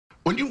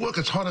When you work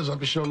as hard as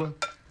Abishola,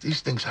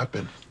 these things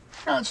happen.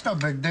 No, it's no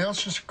big deal.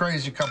 It's just a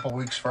crazy couple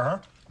weeks for her.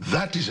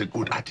 That is a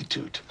good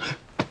attitude.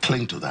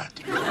 Cling to that.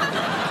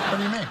 What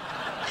do you mean?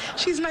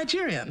 She's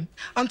Nigerian.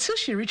 Until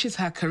she reaches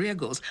her career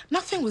goals,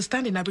 nothing will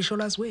stand in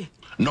Abishola's way.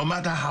 No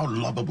matter how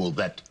lovable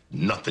that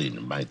nothing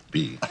might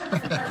be.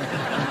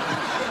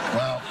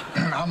 Well,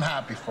 I'm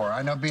happy for her.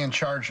 I know being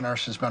charge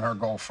nurse has been her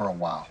goal for a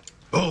while.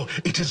 Oh,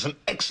 it is an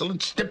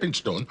excellent stepping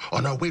stone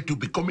on our way to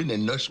becoming a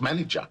nurse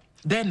manager.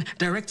 Then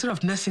Director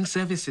of Nursing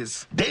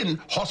Services. Then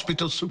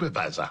hospital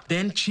supervisor.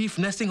 Then Chief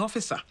Nursing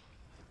Officer.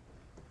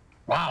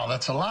 Wow,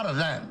 that's a lot of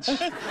thens.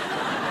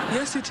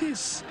 Yes, it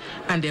is.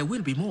 And there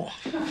will be more.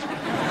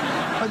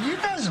 But you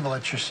guys have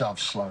let yourself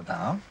slow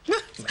down.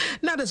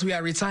 Now that we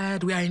are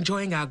retired, we are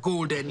enjoying our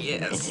golden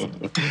years.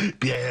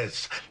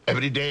 Yes.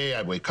 Every day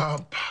I wake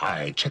up,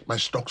 I check my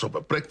stocks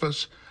over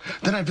breakfast,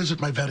 then I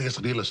visit my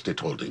various real estate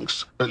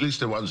holdings, at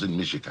least the ones in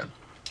Michigan.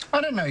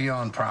 I didn't know you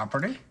owned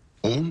property.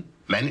 Own,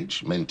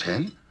 manage,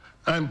 maintain.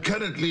 I'm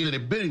currently in a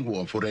bidding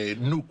war for a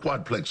new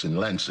quadplex in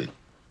Lansing.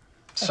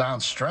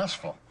 Sounds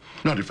stressful.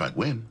 Not if I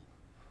win.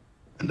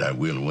 And I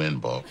will win,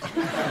 Bob.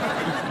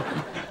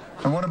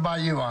 And what about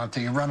you,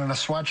 Auntie? You running a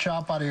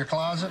sweatshop out of your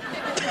closet?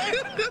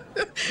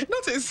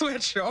 Not a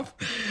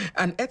sweatshop,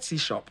 an Etsy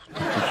shop.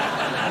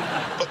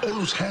 All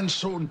those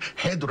hand-sewn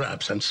head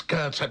wraps and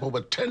skirts have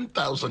over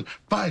 10,000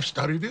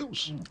 five-star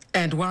reviews.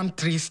 And 1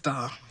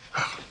 3-star.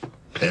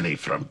 Penny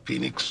from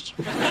Phoenix.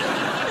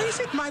 Is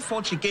it my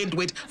fault she gained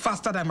weight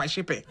faster than my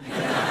shipping?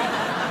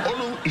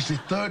 Olu is the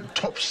third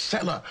top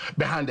seller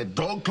behind a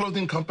dog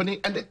clothing company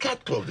and a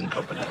cat clothing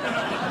company.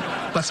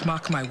 But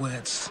mark my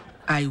words,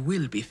 I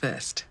will be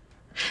first.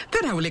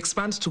 Then I will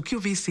expand to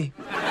QVC.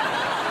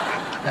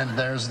 And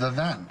there's the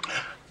then.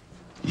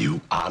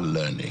 You are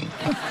learning.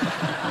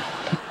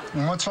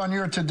 And what's on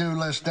your to-do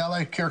list,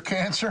 Deli? Cure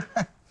cancer?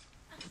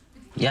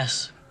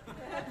 Yes.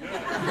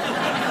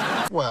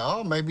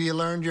 Well, maybe you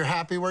learned you're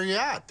happy where you're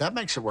at. That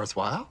makes it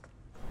worthwhile.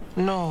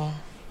 No,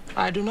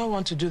 I do not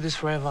want to do this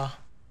forever.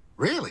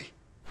 Really?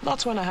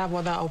 Not when I have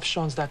other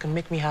options that can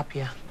make me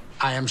happier.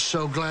 I am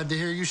so glad to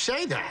hear you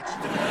say that.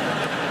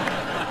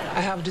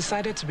 I have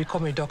decided to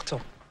become a doctor.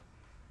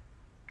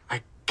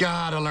 I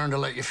gotta learn to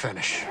let you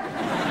finish.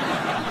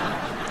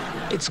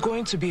 It's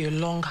going to be a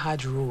long,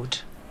 hard road,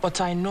 but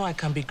I know I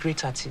can be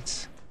great at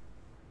it.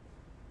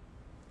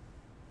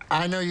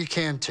 I know you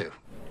can, too.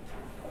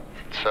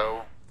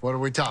 So, what are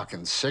we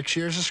talking, 6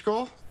 years of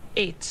school?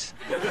 8.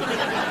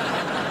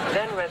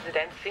 Then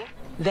residency,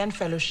 then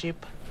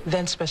fellowship,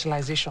 then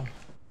specialization.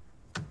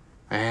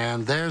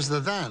 And there's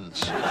the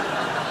thens.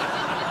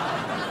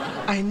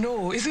 I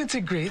know, isn't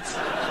it great?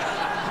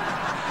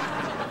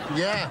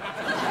 Yeah.